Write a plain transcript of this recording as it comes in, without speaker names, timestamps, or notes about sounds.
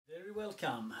Very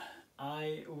welcome.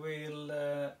 I will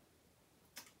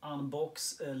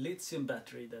unbox a lithium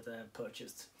battery that I have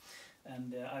purchased,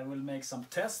 and I will make some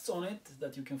tests on it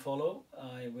that you can follow.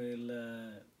 I will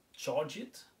charge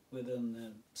it with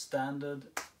a standard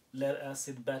lead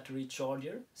acid battery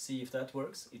charger, see if that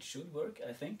works. It should work,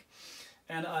 I think.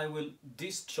 And I will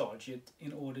discharge it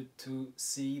in order to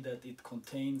see that it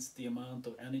contains the amount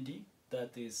of energy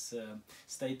that is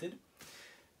stated.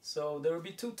 So there will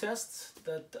be two tests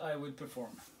that I will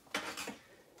perform.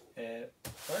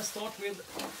 Let's start with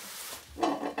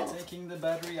taking the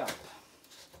battery up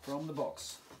from the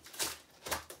box.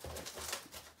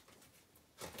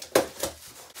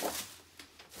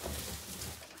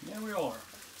 Here we are.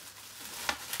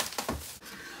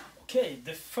 Okay,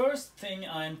 the first thing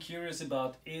I'm curious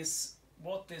about is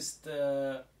what is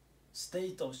the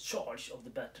state of charge of the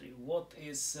battery? What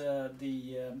is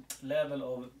the level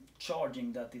of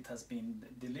charging that it has been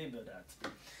delivered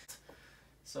at?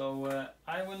 So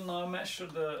I will now measure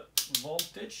the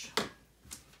voltage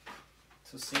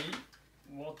to see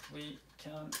what we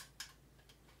can .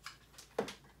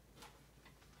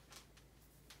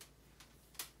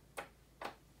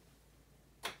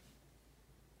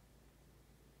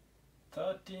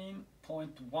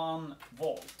 13.1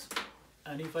 volt,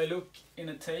 and if I look in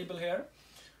a table here,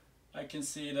 I can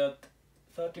see that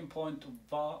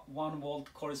 13.1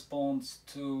 volt corresponds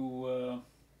to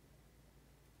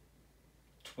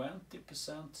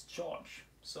 20% charge,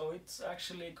 so it's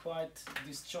actually quite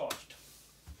discharged.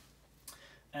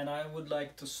 And I would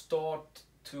like to start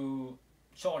to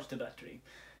charge the battery.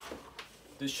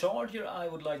 The charger I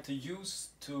would like to use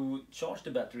to charge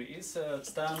the battery is a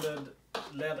standard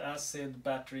lead acid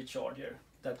battery charger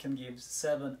that can give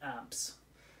 7 amps.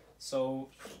 So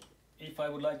if I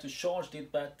would like to charge this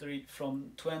battery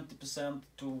from 20%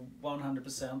 to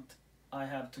 100%, I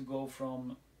have to go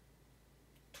from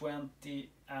 20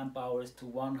 amp hours to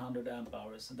 100 amp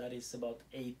hours, and that is about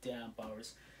 80 amp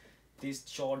hours. This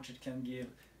charger can give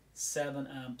 7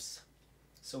 amps,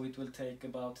 so it will take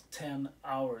about 10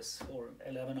 hours or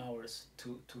 11 hours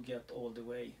to get all the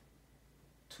way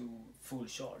to full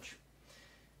charge.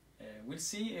 We'll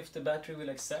see if the battery will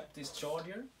accept this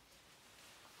charger.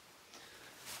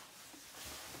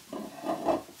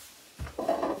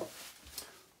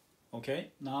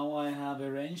 Okay, now I have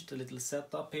arranged a little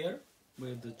setup here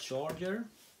with the charger.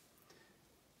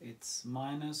 Its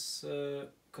minus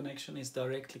connection is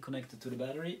directly connected to the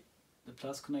battery. The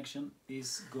plus connection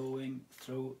is going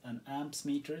through an amps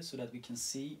meter so that we can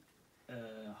see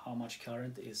how much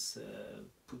current is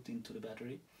put into the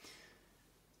battery.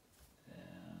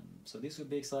 So this will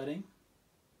be exciting.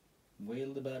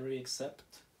 Will the battery accept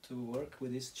to work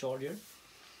with this charger?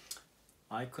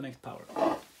 I connect power.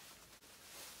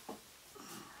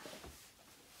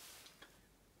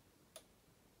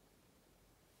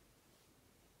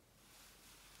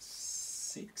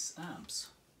 6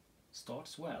 amps.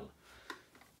 Starts well.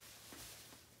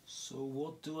 So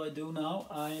what do I do now?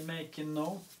 I make a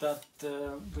note that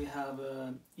we have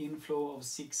an inflow of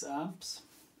 6 amps,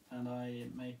 and I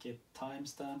make a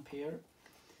timestamp here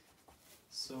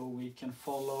so we can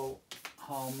follow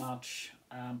how much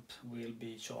amp will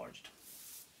be charged.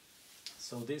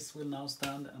 So this will now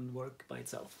stand and work by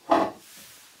itself.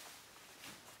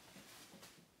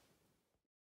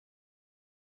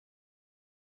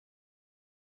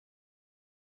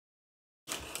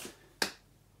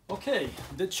 Okay,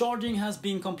 the charging has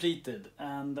been completed,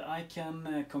 and I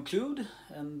can conclude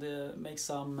and make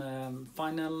some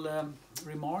final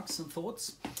remarks and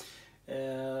thoughts.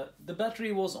 The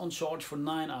battery was on charge for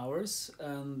 9 hours,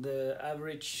 and the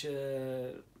average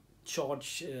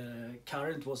charge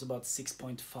current was about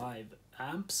 6.5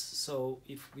 amps. So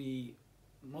if we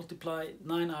multiply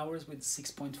 9 hours with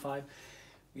 6.5,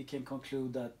 we can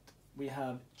conclude that we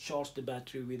have charged the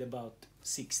battery with about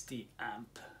 60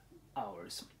 amp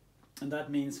hours. And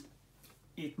that means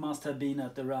it must have been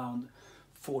at around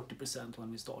 40%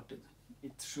 when we started.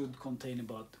 It should contain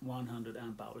about 100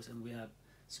 amp hours, and we have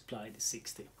supplied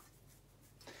 60.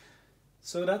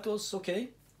 So that was okay.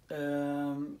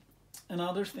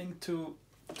 Another thing to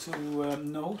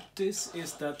notice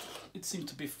is that it seemed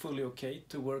to be fully okay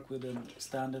to work with a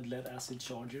standard lead acid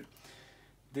charger.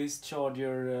 This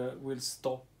charger will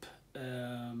stop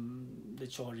the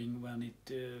charging when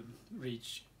it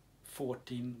reaches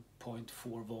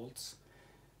 14.4 volts,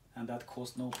 and that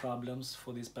caused no problems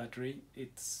for this battery.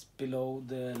 It's below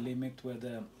the limit where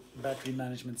the battery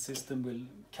management system will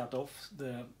cut off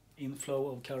the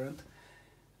inflow of current,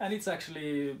 and it's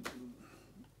actually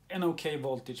an okay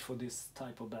voltage for this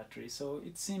type of battery. So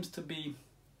it seems to be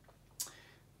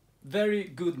very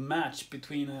good match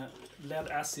between a lead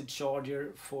acid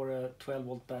charger for a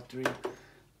 12-volt battery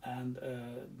and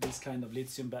this kind of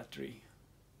lithium battery.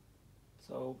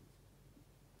 So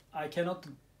I cannot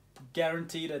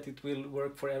guarantee that it will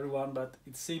work for everyone, but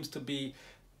it seems to be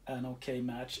an okay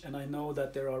match. And I know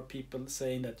that there are people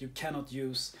saying that you cannot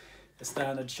use a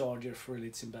standard charger for a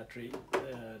lithium battery.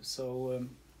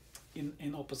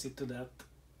 In opposite to that,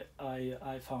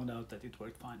 I found out that it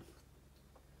worked fine.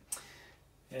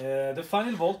 The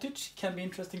final voltage can be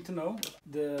interesting to know.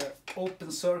 The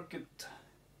open circuit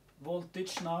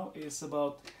voltage now is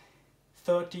about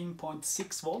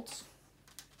 13.6 volts.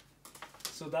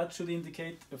 So that should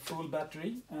indicate a full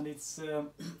battery, and it's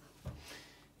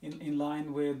in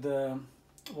line with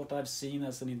what I've seen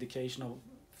as an indication of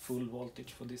full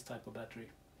voltage for this type of battery.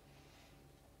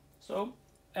 So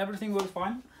everything works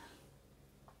fine.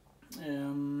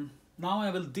 Now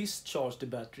I will discharge the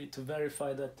battery to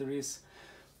verify that there is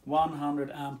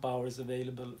 100 amp hours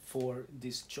available for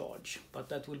discharge, but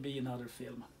that will be another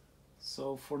film.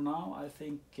 So for now I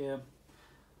think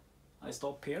I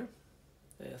stop here.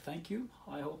 Thank you.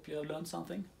 I hope you have learned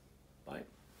something. Bye.